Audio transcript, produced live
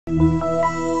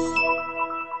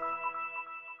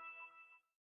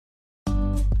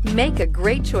Make a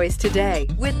great choice today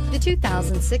with the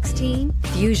 2016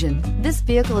 Fusion. This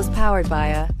vehicle is powered by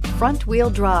a front-wheel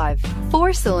drive,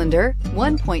 4-cylinder,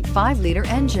 1.5-liter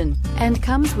engine, and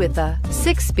comes with a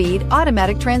 6-speed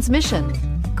automatic transmission.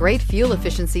 Great fuel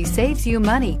efficiency saves you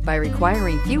money by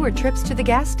requiring fewer trips to the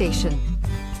gas station.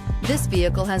 This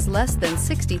vehicle has less than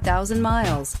 60,000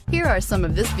 miles. Here are some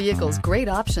of this vehicle's great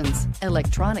options: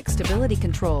 electronic stability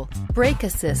control, brake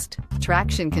assist,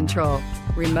 traction control,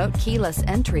 remote keyless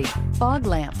entry, fog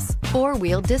lamps,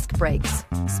 4-wheel disc brakes,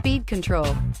 speed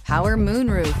control, power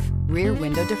moonroof, rear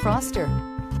window defroster.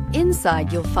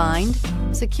 Inside you'll find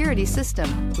security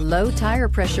system, low tire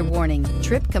pressure warning,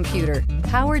 trip computer,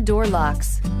 power door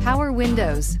locks, power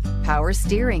windows, power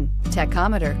steering,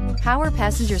 tachometer, power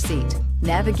passenger seat,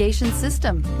 navigation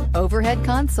system, overhead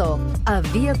console. A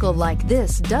vehicle like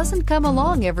this doesn't come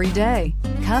along every day.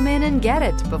 Come in and get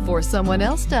it before someone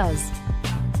else does.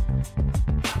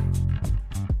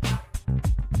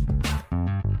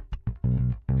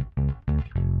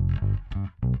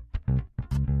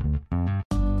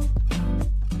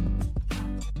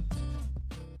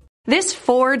 This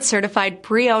Ford-certified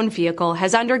pre-owned vehicle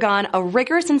has undergone a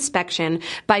rigorous inspection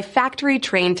by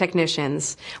factory-trained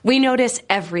technicians. We notice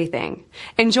everything.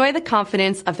 Enjoy the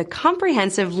confidence of the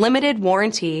comprehensive limited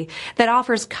warranty that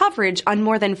offers coverage on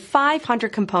more than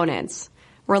 500 components.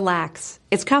 Relax,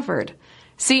 it's covered.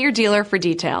 See your dealer for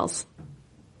details.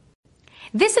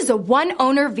 This is a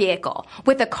one-owner vehicle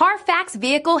with a Carfax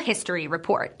Vehicle History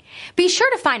Report. Be sure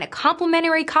to find a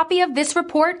complimentary copy of this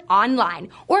report online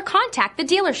or contact the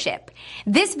dealership.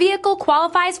 This vehicle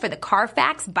qualifies for the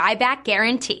Carfax Buyback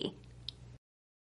Guarantee.